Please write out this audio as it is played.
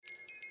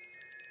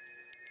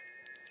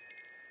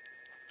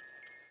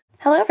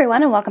Hello,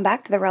 everyone, and welcome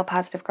back to the Real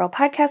Positive Girl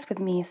podcast with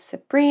me,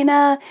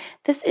 Sabrina.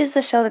 This is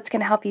the show that's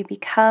going to help you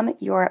become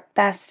your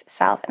best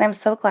self. And I'm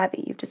so glad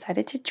that you've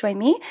decided to join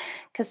me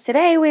because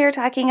today we are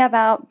talking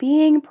about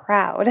being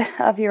proud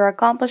of your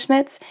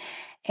accomplishments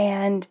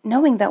and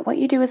knowing that what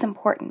you do is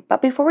important.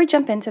 But before we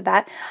jump into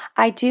that,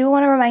 I do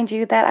want to remind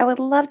you that I would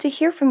love to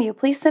hear from you.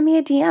 Please send me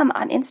a DM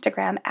on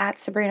Instagram at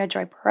Sabrina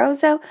Joy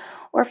Perozo,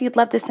 or if you'd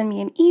love to send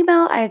me an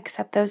email, I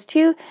accept those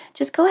too.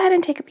 Just go ahead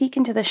and take a peek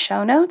into the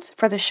show notes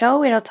for the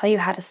show. It'll tell you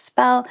how to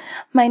spell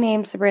my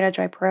name, Sabrina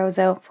Joy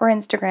Perozo, for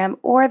Instagram,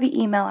 or the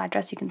email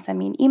address you can send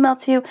me an email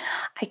to.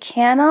 I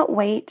cannot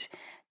wait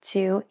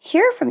to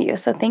hear from you.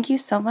 So thank you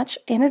so much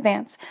in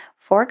advance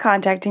for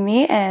contacting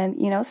me and,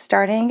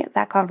 starting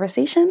that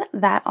conversation,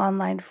 that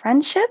online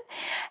friendship.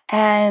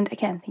 And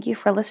again, thank you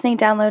for listening,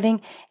 downloading,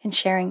 and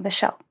sharing the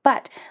show.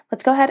 But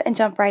let's go ahead and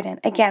jump right in.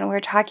 Again, we're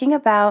talking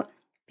about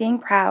being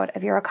proud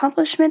of your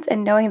accomplishments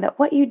and knowing that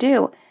what you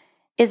do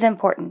is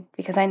important,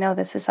 because I know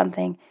this is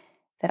something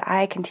that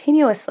I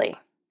continuously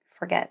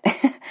forget.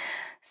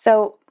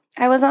 So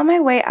I was on my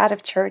way out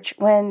of church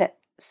when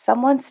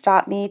someone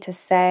stopped me to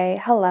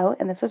say hello,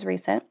 and this was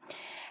recent,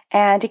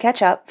 and to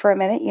catch up for a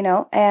minute,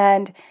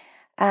 and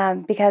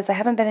because I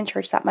haven't been in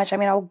church that much. I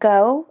mean, I'll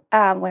go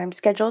when I'm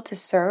scheduled to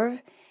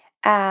serve,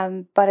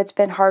 but it's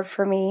been hard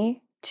for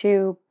me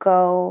to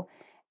go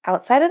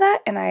outside of that,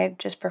 and I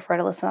just prefer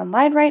to listen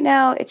online right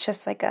now. It's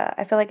just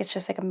I feel like it's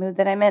just like a mood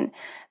that I'm in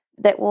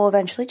that will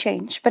eventually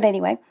change. But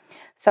anyway,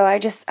 so I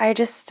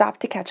just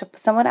stopped to catch up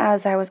with someone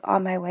as I was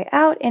on my way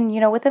out,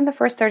 and within the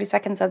first 30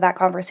 seconds of that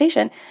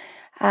conversation,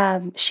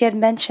 she had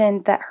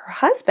mentioned that her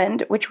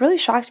husband, which really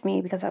shocked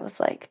me because I was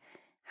like,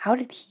 how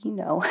did he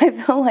know? I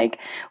feel like,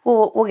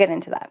 we'll get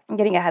into that. I'm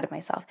getting ahead of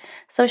myself.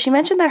 So she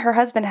mentioned that her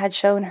husband had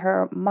shown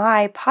her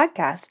my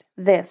podcast,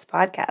 this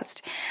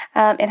podcast,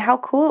 and how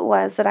cool it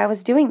was that I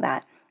was doing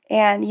that.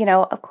 And,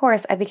 of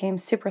course, I became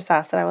super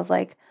sus, and I was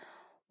like,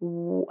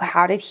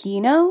 how did he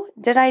know?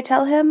 Did I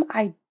tell him?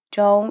 I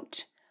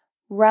don't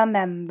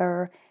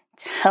remember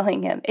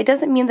telling him. It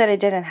doesn't mean that it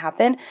didn't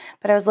happen,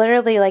 but I was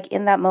literally like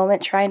in that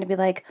moment trying to be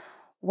like,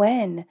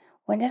 when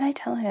did I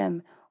tell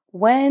him?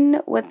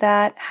 When would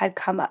that had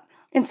come up?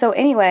 And so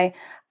anyway,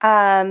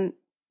 but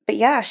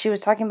yeah, she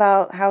was talking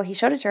about how he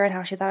showed it to her and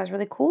how she thought it was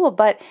really cool.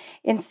 But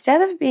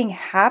instead of being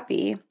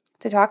happy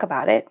to talk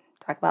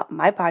about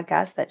my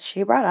podcast that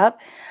she brought up,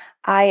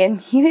 I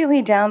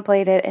immediately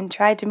downplayed it and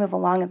tried to move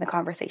along in the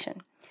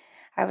conversation.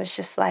 I was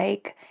just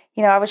like,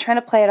 I was trying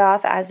to play it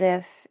off as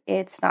if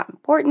it's not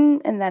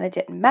important and that it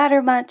didn't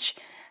matter much.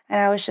 And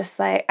I was just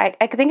like,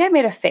 I think I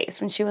made a face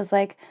when she was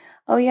like,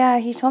 oh yeah,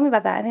 he told me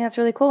about that. I think that's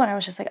really cool. And I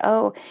was just like,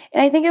 oh.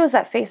 And I think it was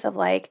that face of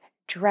like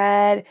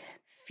dread,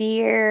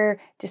 fear,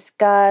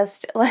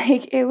 disgust.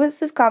 Like it was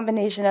this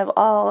combination of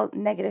all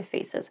negative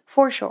faces,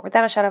 for sure,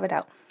 without a shadow of a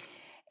doubt.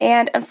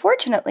 And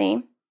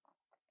unfortunately,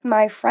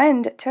 my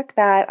friend took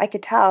that, I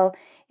could tell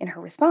in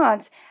her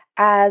response,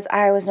 as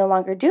I was no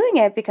longer doing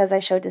it because I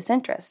showed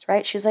disinterest,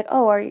 right? She's like,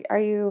 oh, are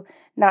you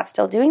not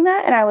still doing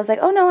that? And I was like,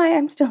 oh no, I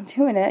am still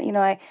doing it.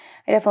 I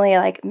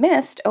definitely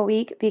missed a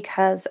week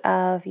because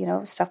of,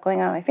 stuff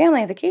going on in my family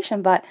and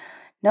vacation, but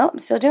no, I'm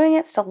still doing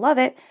it, still love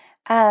it.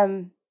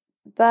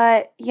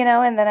 But,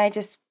 and then I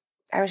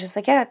was just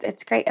like, yeah,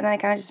 it's great. And then I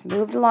kind of just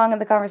moved along in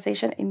the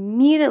conversation,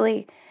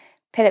 immediately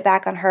put it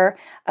back on her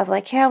of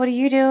like, yeah, what are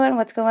you doing?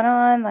 What's going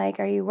on? Like,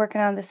 are you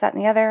working on this, that,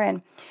 and the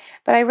other?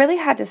 But I really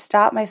had to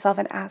stop myself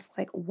and ask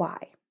like,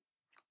 why?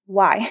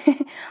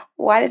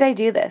 Why did I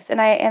do this?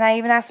 And I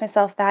even asked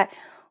myself that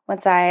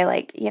once I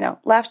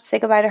left to say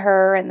goodbye to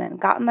her and then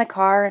got in my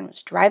car and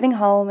was driving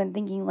home and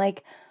thinking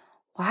like,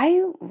 why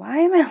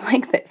am I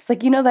like this? Like,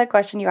 that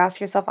question you ask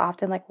yourself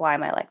often, like, why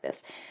am I like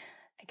this?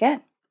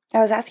 Again, I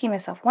was asking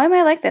myself, why am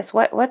I like this?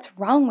 What's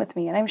wrong with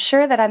me? And I'm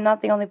sure that I'm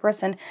not the only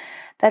person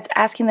that's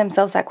asking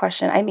themselves that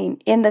question. I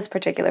mean, in this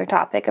particular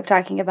topic of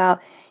talking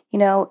about,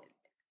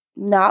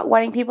 not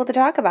wanting people to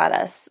talk about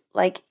us,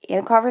 like in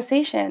a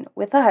conversation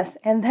with us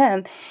and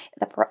them,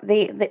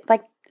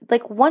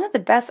 like one of the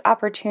best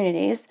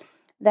opportunities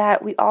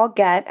that we all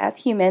get as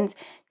humans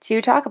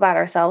to talk about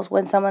ourselves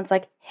when someone's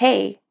like,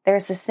 hey,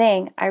 there's this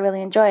thing, I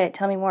really enjoy it,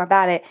 tell me more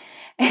about it.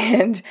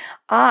 And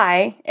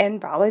I, and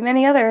probably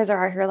many others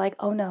are out here like,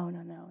 oh no,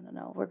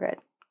 we're good.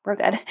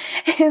 And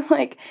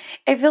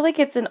I feel like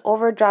it's an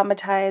over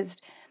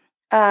dramatized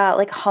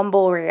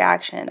humble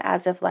reaction,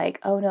 as if like,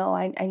 oh no,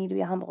 I need to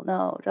be humble.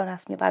 No, don't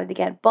ask me about it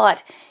again.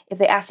 But if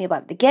they ask me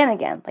about it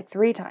again, like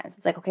 3 times,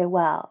 it's like, okay,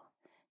 well,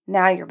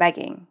 now you're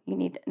begging. You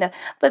need no,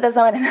 but that's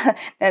not. No,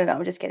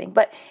 I'm just kidding.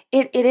 But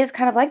it is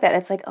kind of like that.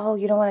 It's like, oh,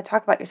 you don't want to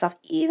talk about yourself,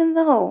 even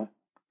though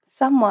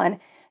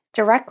someone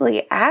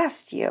directly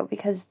asked you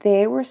because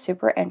they were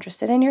super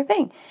interested in your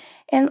thing.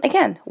 And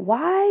again,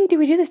 why do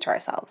we do this to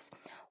ourselves?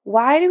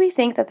 Why do we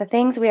think that the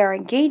things we are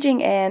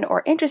engaging in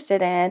or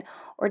interested in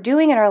or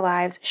doing in our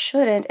lives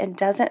shouldn't and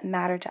doesn't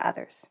matter to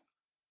others?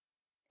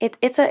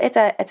 It's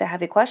a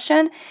heavy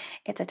question.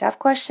 It's a tough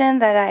question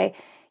that I,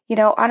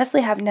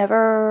 honestly have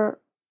never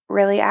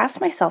really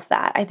asked myself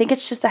that. I think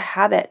it's just a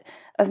habit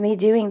of me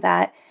doing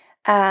that.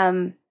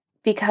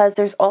 because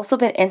there's also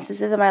been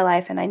instances in my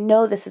life, and I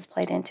know this has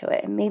played into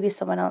it, and maybe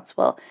someone else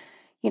will,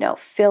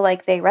 feel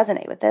like they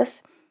resonate with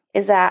this,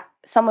 is that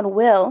someone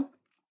will,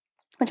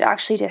 which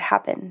actually did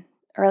happen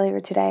earlier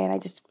today, and I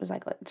just was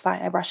like, it's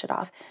fine, I brushed it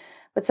off.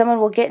 But someone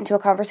will get into a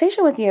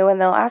conversation with you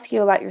and they'll ask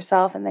you about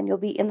yourself, and then you'll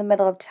be in the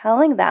middle of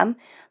telling them,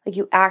 like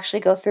you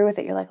actually go through with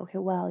it. You're like, okay,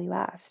 well, you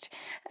asked.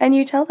 And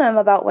you tell them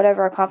about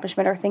whatever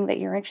accomplishment or thing that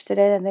you're interested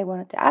in and they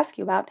wanted to ask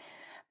you about,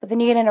 but then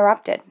you get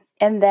interrupted.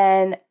 And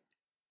then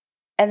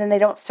they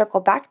don't circle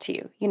back to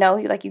you,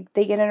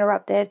 they get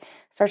interrupted,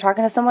 start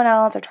talking to someone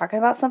else or talking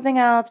about something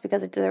else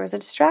because there was a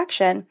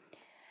distraction.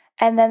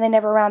 And then they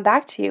never round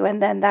back to you.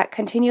 And then that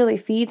continually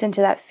feeds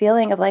into that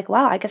feeling of like,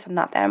 wow, I guess I'm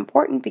not that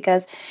important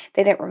because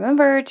they didn't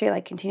remember to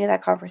like continue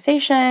that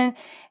conversation.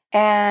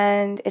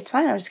 And it's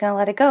fine. I'm just going to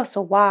let it go.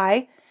 So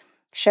why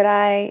should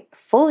I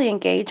fully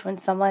engage when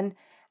someone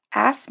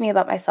asks me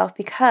about myself?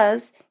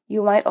 Because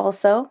you might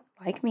also,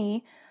 like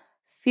me,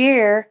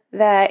 fear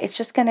that it's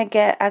just going to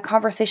get a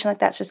conversation like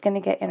that's just going to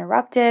get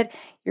interrupted.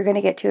 You're going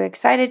to get too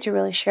excited to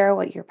really share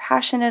what you're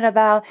passionate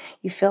about.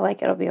 You feel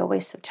like it'll be a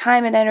waste of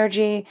time and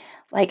energy.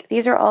 Like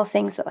these are all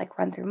things that like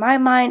run through my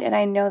mind, and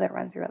I know that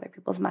run through other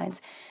people's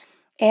minds.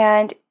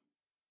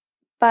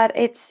 But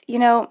it's,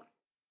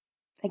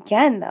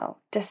 again though,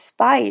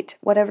 despite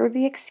whatever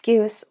the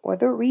excuse or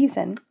the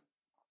reason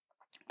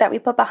that we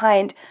put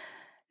behind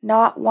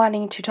not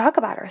wanting to talk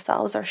about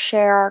ourselves or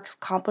share our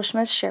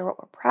accomplishments, share what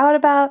we're proud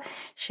about,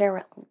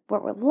 share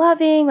what we're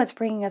loving, what's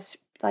bringing us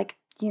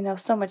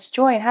so much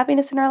joy and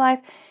happiness in our life.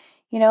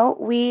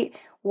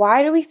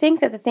 Why do we think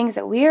that the things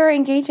that we are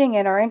engaging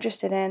in or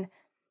interested in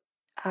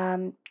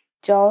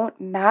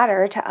don't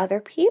matter to other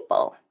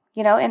people?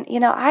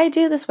 I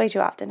do this way too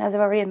often, as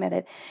I've already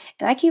admitted.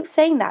 And I keep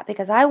saying that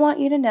because I want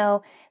you to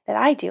know that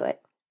I do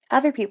it.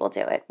 Other people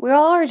do it. We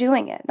all are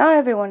doing it. Not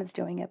everyone is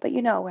doing it, but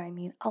you know what I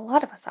mean. A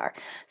lot of us are.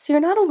 So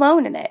you're not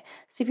alone in it.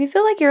 So if you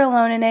feel like you're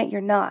alone in it,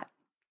 you're not.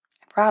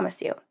 I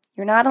promise you.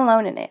 You're not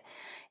alone in it.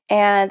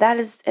 And that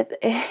is,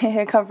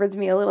 it comforts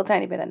me a little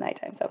tiny bit at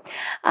nighttime. So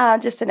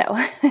just to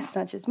know, it's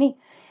not just me.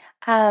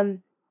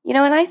 And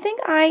I think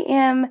I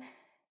am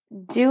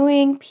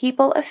doing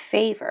people a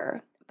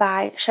favor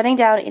by shutting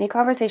down any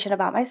conversation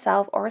about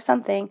myself or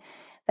something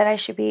that I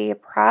should be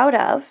proud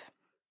of.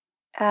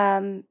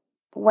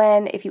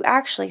 When if you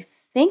actually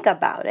think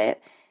about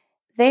it,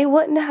 they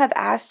wouldn't have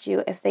asked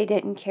you if they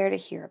didn't care to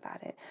hear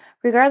about it.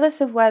 Regardless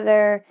of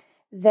whether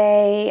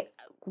they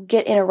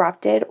get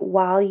interrupted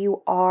while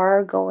you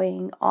are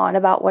going on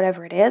about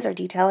whatever it is or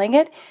detailing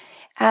it,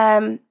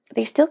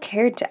 they still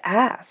cared to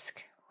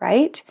ask,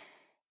 right?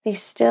 They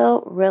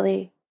still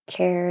really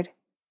cared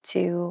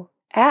to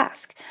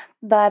ask.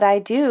 But I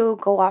do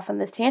go off on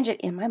this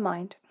tangent in my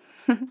mind.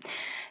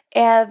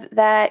 And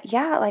that,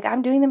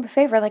 I'm doing them a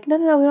favor. Like, no,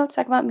 we don't have to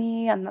talk about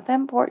me. I'm not that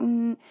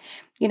important.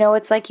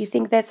 It's like you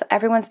think that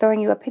everyone's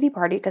throwing you a pity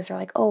party because they're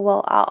like, oh,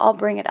 well, I'll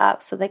bring it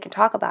up so they can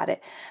talk about it.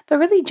 But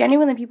really,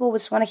 genuinely, people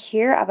just want to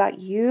hear about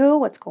you,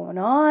 what's going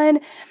on.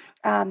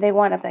 They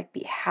want to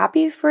be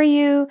happy for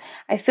you.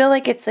 I feel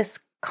like it's this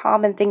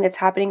common thing that's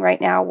happening right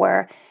now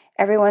where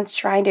everyone's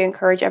trying to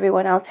encourage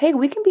everyone else. Hey,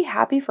 we can be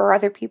happy for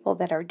other people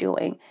that are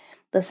doing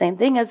the same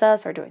thing as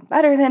us or doing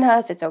better than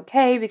us. It's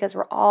okay because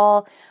we're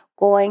all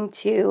going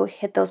to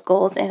hit those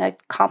goals and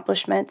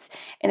accomplishments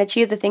and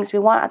achieve the things we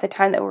want at the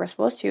time that we're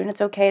supposed to. And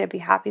it's okay to be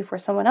happy for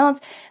someone else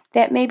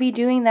that may be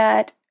doing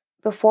that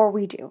before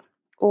we do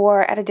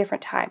or at a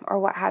different time or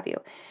what have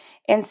you.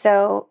 And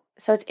so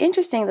it's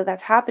interesting that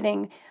that's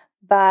happening,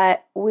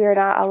 but we're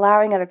not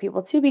allowing other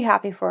people to be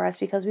happy for us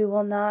because we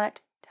will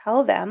not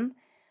tell them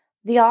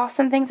the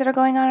awesome things that are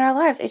going on in our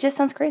lives. It just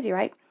sounds crazy,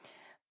 right?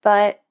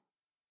 But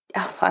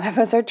a lot of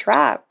us are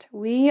trapped.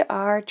 We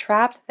are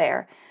trapped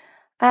there.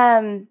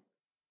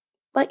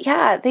 But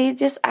yeah,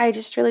 I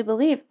just really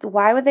believe,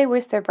 why would they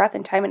waste their breath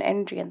and time and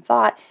energy and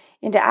thought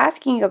into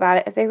asking you about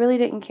it if they really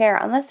didn't care,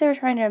 unless they were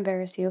trying to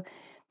embarrass you?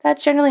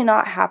 That's generally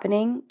not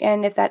happening.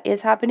 And if that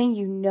is happening,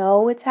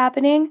 it's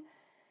happening.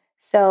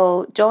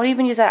 So don't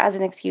even use that as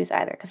an excuse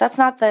either, because that's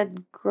not the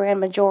grand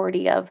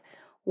majority of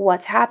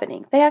what's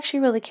happening. They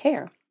actually really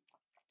care.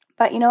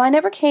 But, I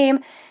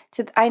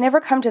never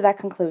come to that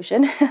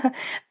conclusion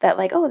that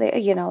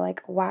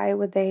why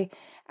would they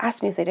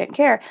ask me if they didn't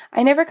care?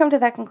 I never come to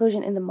that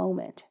conclusion in the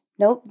moment.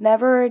 Nope,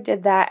 never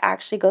did that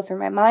actually go through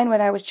my mind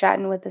when I was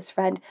chatting with this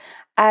friend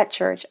at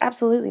church.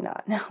 Absolutely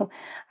not. No,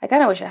 I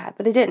kind of wish I had,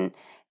 but I didn't.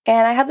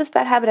 And I have this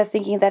bad habit of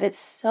thinking that it's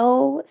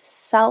so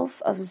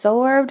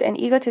self-absorbed and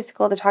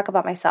egotistical to talk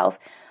about myself,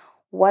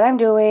 what I'm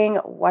doing,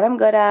 what I'm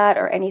good at,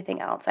 or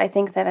anything else. I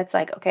think that it's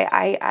like, okay,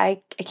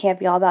 it can't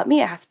be all about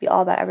me. It has to be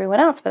all about everyone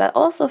else. But that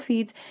also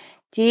feeds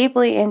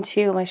deeply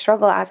into my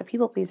struggle as a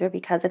people pleaser,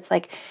 because it's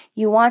like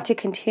you want to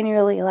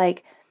continually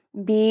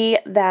be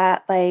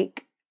that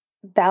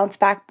bounce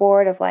back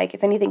board of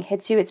if anything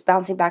hits you, it's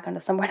bouncing back onto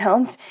someone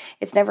else.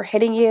 It's never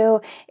hitting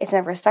you. It's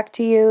never stuck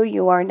to you.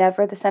 You are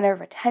never the center of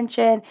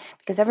attention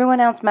because everyone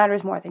else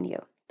matters more than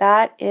you.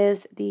 That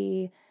is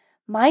the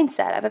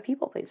mindset of a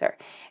people pleaser.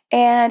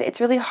 And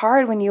it's really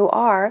hard when you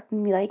are,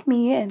 like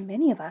me and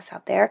many of us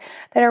out there,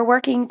 that are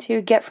working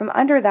to get from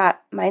under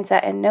that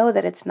mindset and know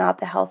that it's not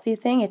the healthy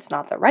thing, it's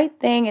not the right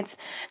thing, it's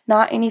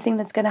not anything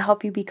that's going to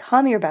help you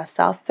become your best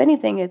self. If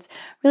anything, it's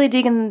really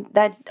digging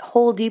that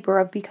hole deeper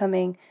of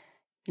becoming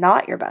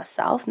not your best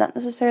self, not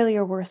necessarily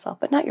your worst self,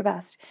 but not your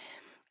best.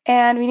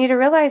 And we need to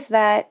realize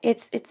that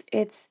it's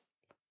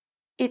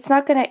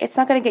not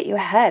gonna get you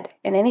ahead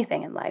in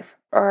anything in life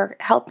or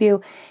help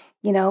you,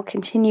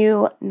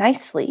 continue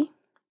nicely,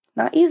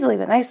 not easily,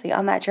 but nicely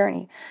on that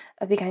journey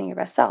of becoming your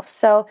best self.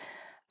 So,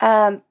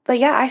 but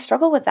yeah, I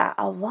struggle with that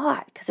a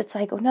lot because it's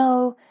like, oh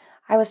no,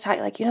 I was taught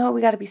like,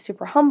 we got to be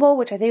super humble,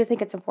 which I do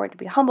think it's important to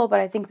be humble, but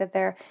I think that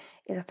there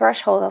is a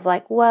threshold of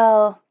like,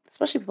 well,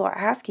 especially people are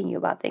asking you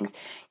about things,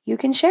 you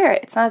can share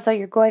it. It's not as though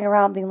you're going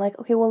around being like,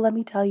 okay, well, let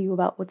me tell you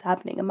about what's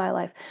happening in my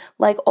life,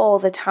 like all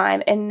the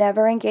time, and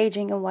never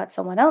engaging in what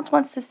someone else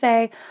wants to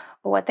say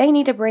or what they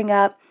need to bring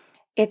up.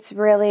 It's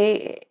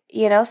really,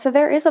 so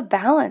there is a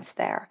balance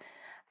there.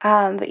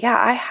 But yeah,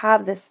 I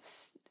have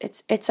this,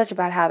 it's such a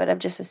bad habit of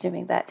just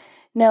assuming that,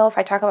 no, if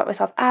I talk about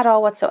myself at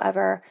all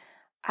whatsoever,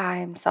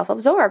 I'm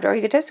self-absorbed or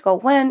egotistical,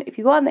 when if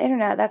you go on the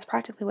internet, that's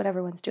practically what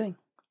everyone's doing.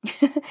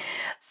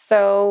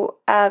 So,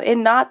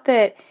 and not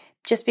that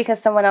just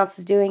because someone else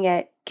is doing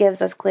it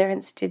gives us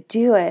clearance to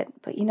do it,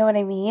 but you know what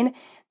I mean?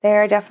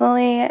 There are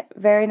definitely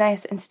very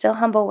nice and still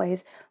humble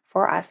ways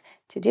for us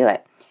to do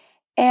it.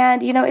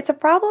 And, it's a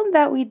problem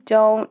that we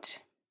don't,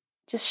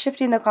 just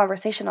shifting the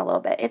conversation a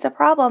little bit, it's a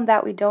problem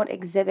that we don't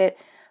exhibit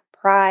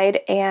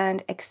pride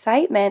and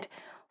excitement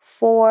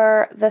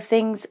for the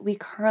things we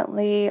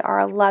currently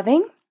are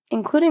loving,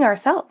 including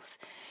ourselves.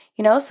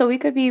 So we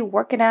could be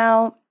working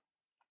out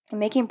and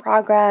making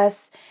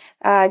progress,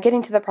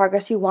 getting to the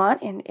progress you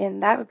want,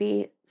 and that would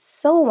be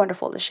so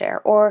wonderful to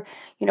share. Or,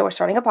 we're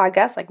starting a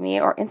podcast like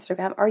me, or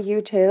Instagram, or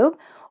YouTube,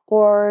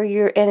 or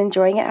you're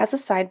enjoying it as a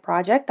side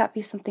project. That'd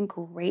be something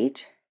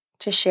great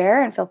to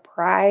share and feel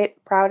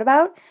proud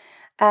about.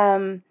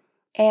 Or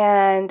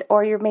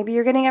maybe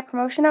you're getting a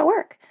promotion at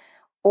work,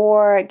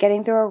 or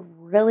getting through a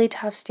really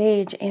tough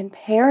stage in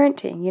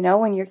parenting.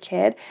 When your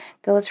kid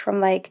goes from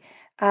like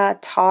a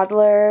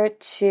toddler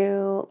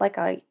to like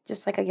a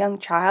young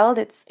child,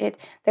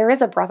 there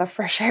is a breath of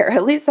fresh air.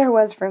 At least there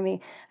was for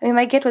me. I mean,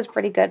 my kid was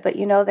pretty good, but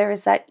there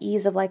is that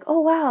ease of like, oh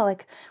wow,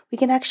 like we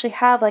can actually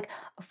have like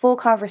a full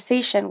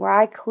conversation where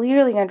I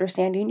clearly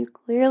understand you and you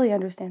clearly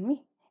understand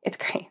me. It's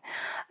great.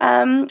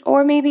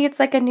 Or maybe it's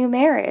like a new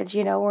marriage,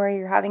 where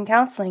you're having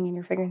counseling and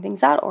you're figuring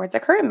things out, or it's a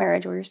current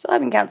marriage where you're still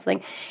having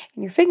counseling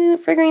and you're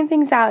figuring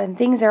things out and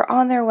things are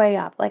on their way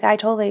up. Like I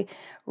totally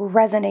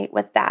resonate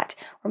with that.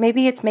 Or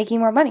maybe it's making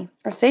more money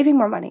or saving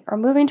more money or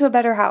moving to a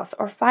better house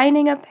or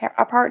finding a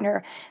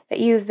partner that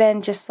you've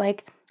been just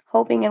like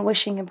hoping and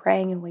wishing and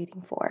praying and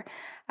waiting for.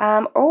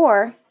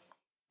 Or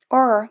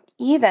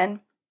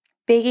even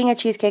baking a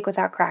cheesecake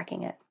without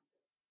cracking it.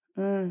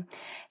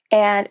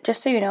 And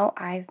just so you know,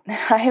 I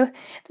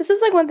this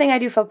is like one thing I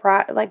do feel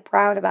proud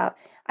about.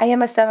 I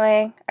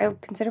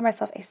consider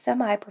myself a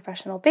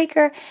semi-professional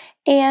baker,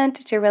 and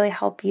to really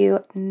help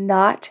you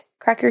not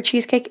crack your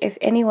cheesecake, if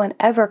anyone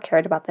ever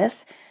cared about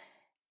this,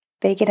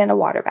 bake it in a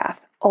water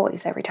bath,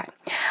 always, every time.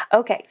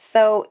 Okay,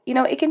 so,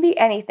 it can be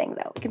anything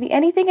though. It can be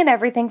anything and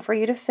everything for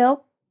you to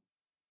feel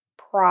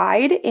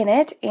pride in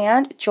it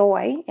and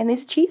joy in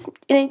these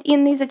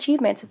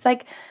achievements. It's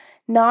like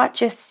not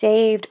just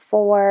saved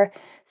for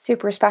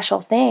super special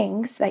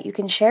things that you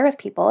can share with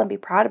people and be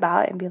proud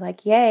about and be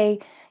like, yay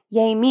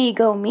me,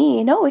 go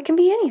me. No, it can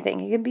be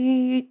anything. It can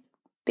be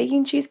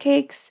baking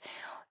cheesecakes,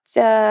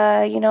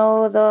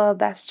 the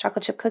best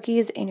chocolate chip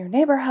cookies in your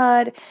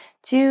neighborhood,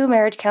 to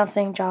marriage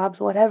counseling, jobs,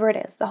 whatever it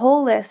is, the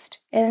whole list,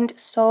 and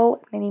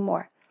so many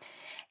more.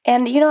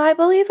 And, I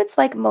believe it's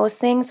like most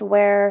things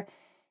where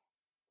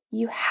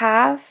you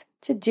have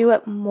to do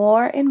it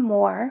more and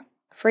more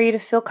for you to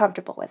feel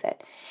comfortable with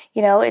it.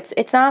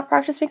 It's not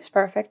practice makes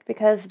perfect,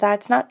 because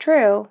that's not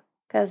true,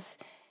 because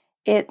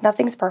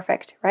nothing's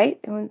perfect, right?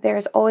 And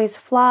there's always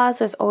flaws,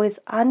 there's always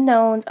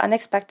unknowns,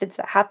 unexpecteds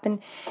that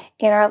happen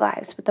in our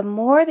lives. But the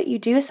more that you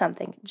do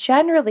something,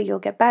 generally you'll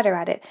get better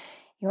at it.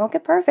 You won't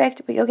get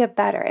perfect, but you'll get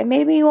better. And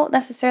maybe you won't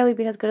necessarily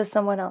be as good as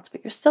someone else,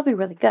 but you'll still be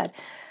really good.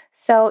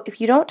 So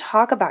if you don't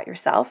talk about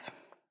yourself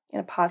in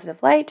a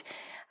positive light,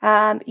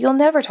 you'll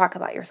never talk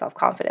about yourself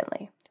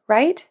confidently,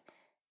 right?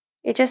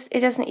 It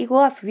doesn't equal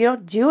up. If you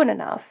don't do it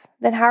enough,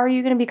 then how are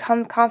you going to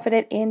become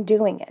confident in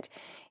doing it?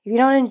 If you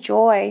don't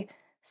enjoy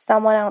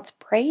someone else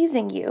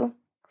praising you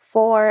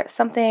for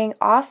something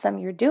awesome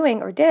you're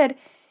doing or did,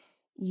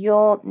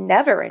 you'll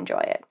never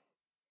enjoy it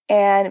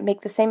and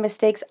make the same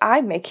mistakes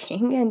I'm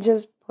making and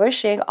just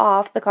pushing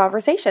off the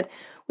conversation,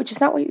 which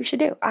is not what you should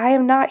do. I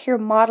am not here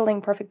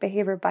modeling perfect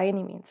behavior by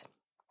any means.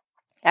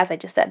 As I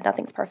just said,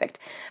 nothing's perfect,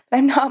 but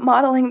I'm not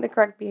modeling the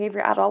correct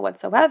behavior at all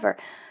whatsoever.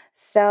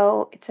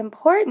 So it's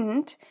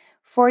important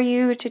for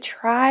you to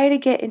try to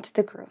get into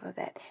the groove of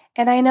it.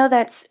 And I know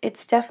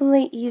it's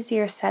definitely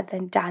easier said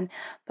than done,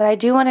 but I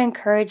do want to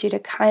encourage you to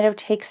kind of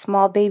take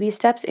small baby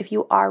steps if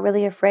you are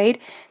really afraid,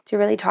 to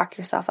really talk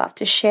yourself up,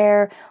 to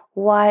share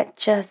what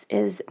just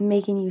is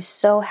making you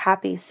so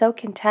happy, so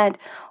content,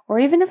 or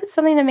even if it's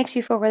something that makes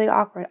you feel really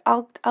awkward.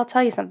 I'll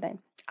tell you something.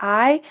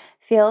 I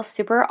feel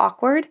super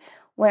awkward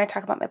when I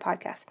talk about my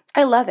podcast.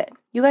 I love it.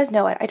 You guys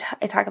know it.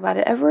 I talk about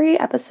it every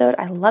episode.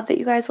 I love that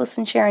you guys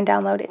listen, share, and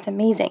download. It's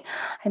amazing.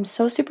 I'm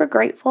so super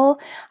grateful.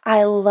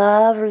 I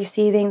love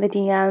receiving the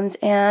DMs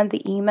and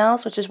the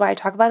emails, which is why I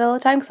talk about it all the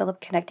time, because I love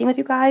connecting with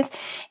you guys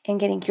and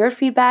getting your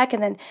feedback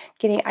and then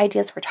getting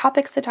ideas for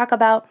topics to talk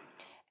about.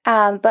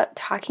 But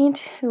talking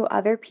to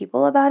other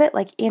people about it,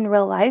 like in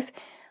real life,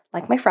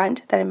 like my friend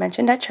that I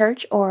mentioned at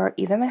church, or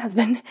even my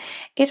husband,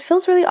 it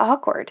feels really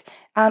awkward.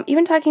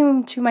 Even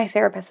talking to my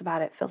therapist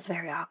about it feels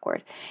very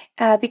awkward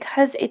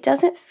because it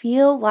doesn't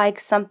feel like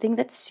something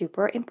that's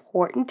super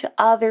important to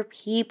other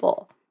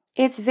people.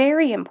 It's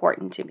very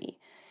important to me.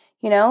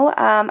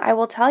 I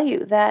will tell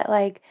you that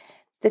like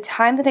the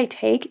time that I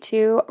take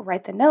to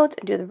write the notes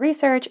and do the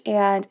research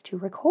and to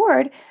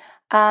record,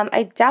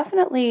 I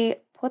definitely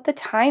put the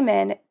time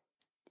in.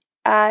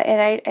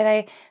 And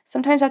I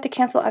sometimes have to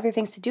cancel other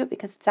things to do it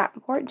because it's that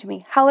important to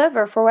me.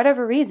 However, for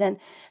whatever reason,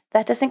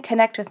 that doesn't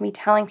connect with me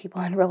telling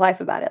people in real life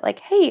about it. Like,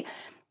 hey,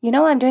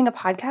 I'm doing a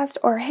podcast,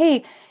 or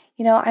hey,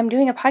 I'm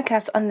doing a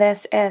podcast on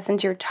this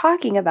since you're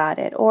talking about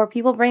it, or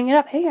people bring it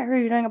up. Hey, I heard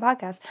you're doing a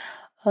podcast.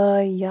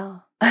 Yeah.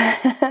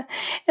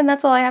 And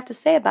that's all I have to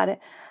say about it.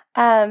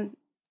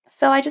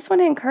 So I just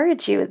want to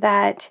encourage you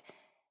that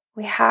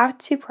we have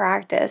to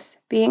practice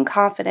being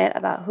confident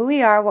about who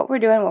we are, what we're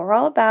doing, what we're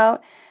all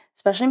about,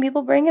 especially when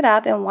people bring it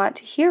up and want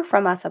to hear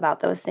from us about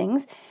those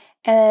things,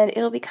 and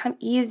it'll become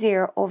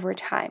easier over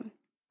time.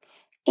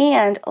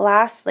 And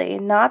lastly,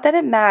 not that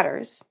it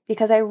matters,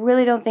 because I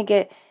really don't think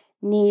it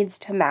needs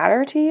to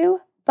matter to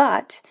you,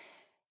 but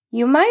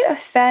you might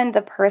offend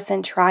the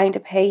person trying to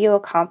pay you a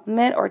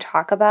compliment or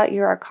talk about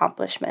your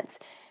accomplishments.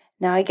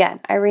 Now, again,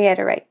 I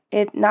reiterate,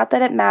 not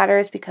that it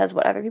matters, because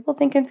what other people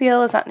think and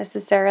feel is not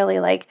necessarily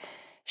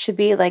should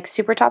be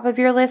super top of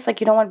your list.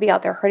 You don't want to be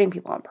out there hurting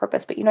people on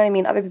purpose, but you know what I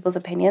mean? Other people's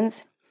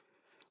opinions,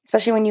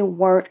 especially when you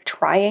weren't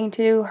trying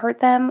to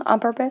hurt them on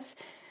purpose.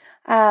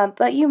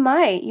 But you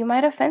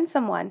might offend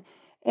someone.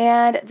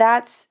 And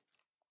that's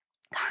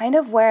kind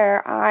of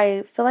where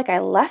I feel like I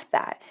left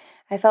that.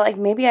 I felt like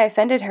maybe I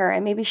offended her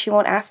and maybe she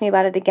won't ask me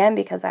about it again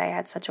because I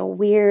had such a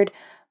weird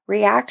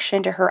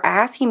reaction to her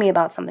asking me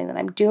about something that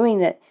I'm doing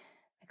that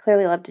I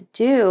clearly love to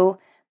do,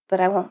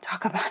 but I won't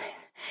talk about it.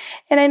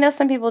 And I know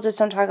some people just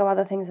don't talk about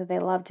the things that they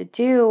love to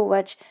do,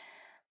 which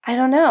I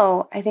don't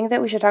know. I think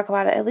that we should talk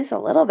about it at least a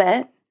little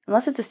bit,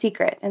 unless it's a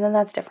secret, and then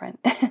that's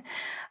different.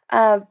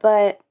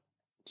 But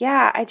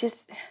yeah, I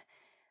just,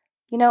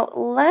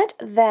 let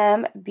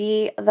them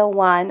be the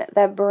one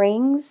that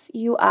brings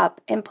you up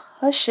and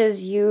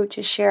pushes you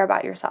to share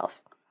about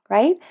yourself,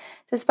 right?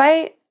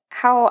 Despite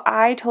how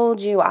I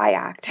told you I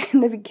act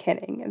in the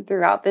beginning and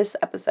throughout this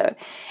episode,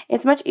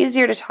 it's much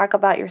easier to talk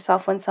about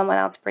yourself when someone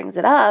else brings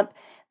it up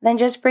than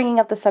just bringing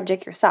up the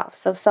subject yourself.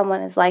 So if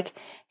someone is like,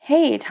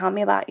 hey, tell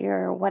me about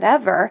your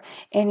whatever,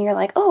 and you're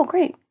like, oh,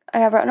 great, I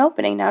have an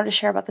opening now to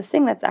share about this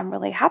thing that I'm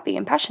really happy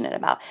and passionate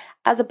about,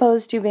 as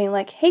opposed to being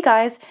like, hey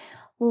guys,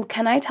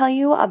 can I tell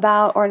you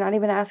about, or not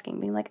even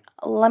asking, being like,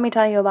 let me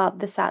tell you about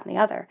this, that, and the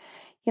other,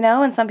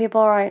 and some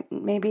people are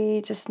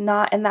maybe just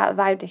not in that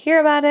vibe to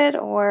hear about it,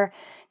 or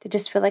they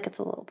just feel like it's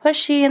a little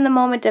pushy in the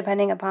moment,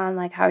 depending upon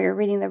how you're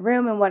reading the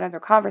room and what other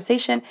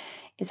conversation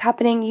is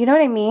happening. You know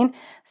what I mean?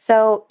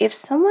 So if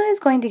someone is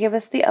going to give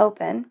us the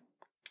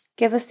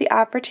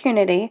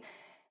opportunity,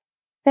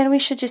 then we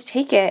should just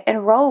take it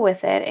and roll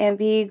with it and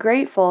be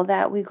grateful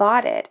that we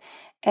got it.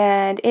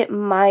 And it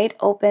might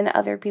open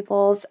other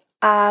people's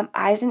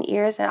eyes and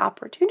ears and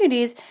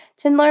opportunities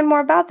to learn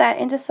more about that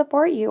and to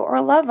support you or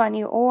love on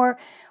you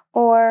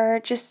or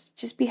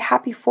just be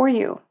happy for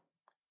you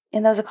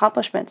in those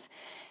accomplishments,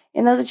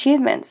 in those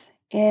achievements,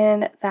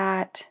 in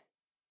that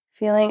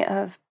feeling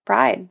of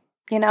pride,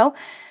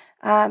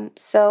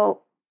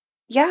 So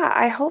yeah,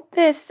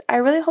 I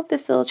really hope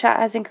this little chat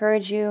has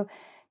encouraged you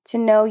to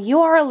know you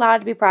are allowed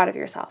to be proud of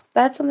yourself.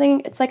 That's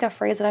something, it's like a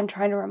phrase that I'm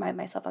trying to remind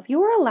myself of.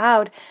 You are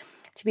allowed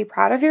to be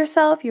proud of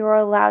yourself. You are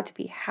allowed to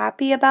be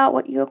happy about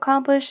what you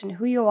accomplished and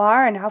who you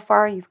are and how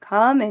far you've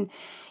come. And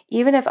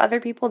even if other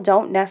people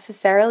don't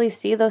necessarily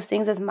see those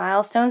things as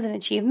milestones and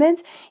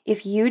achievements,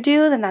 if you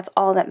do, then that's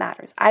all that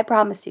matters. I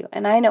promise you.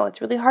 And I know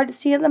it's really hard to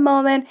see in the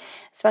moment,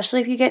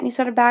 especially if you get any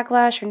sort of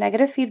backlash or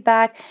negative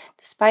feedback.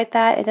 Despite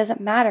that, it doesn't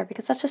matter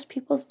because that's just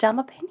people's dumb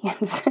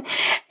opinions.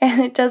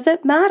 And it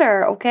doesn't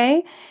matter,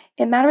 okay?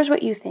 It matters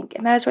what you think.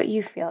 It matters what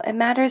you feel. It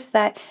matters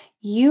that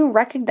you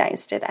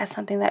recognized it as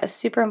something that is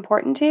super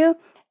important to you,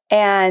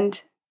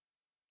 and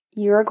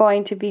you're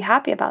going to be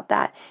happy about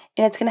that.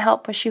 And it's going to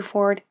help push you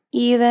forward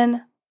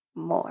even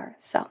more.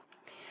 So,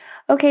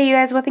 Okay, you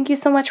guys, well, thank you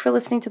so much for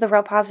listening to the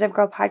Real Positive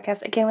Girl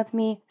podcast again with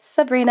me,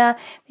 Sabrina.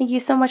 Thank you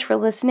so much for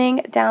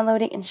listening,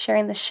 downloading, and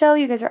sharing the show.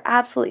 You guys are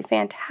absolutely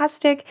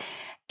fantastic.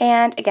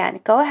 And again,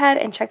 go ahead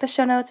and check the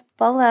show notes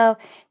below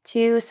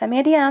to send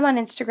me a DM on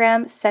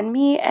Instagram. Send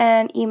me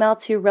an email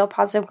to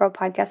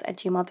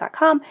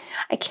realpositivegirlpodcast@gmail.com.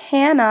 I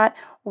cannot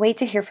wait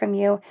to hear from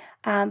you.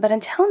 But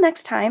until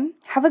next time,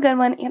 have a good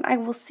one, and I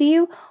will see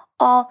you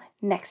all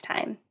next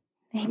time.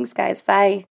 Thanks, guys. Bye.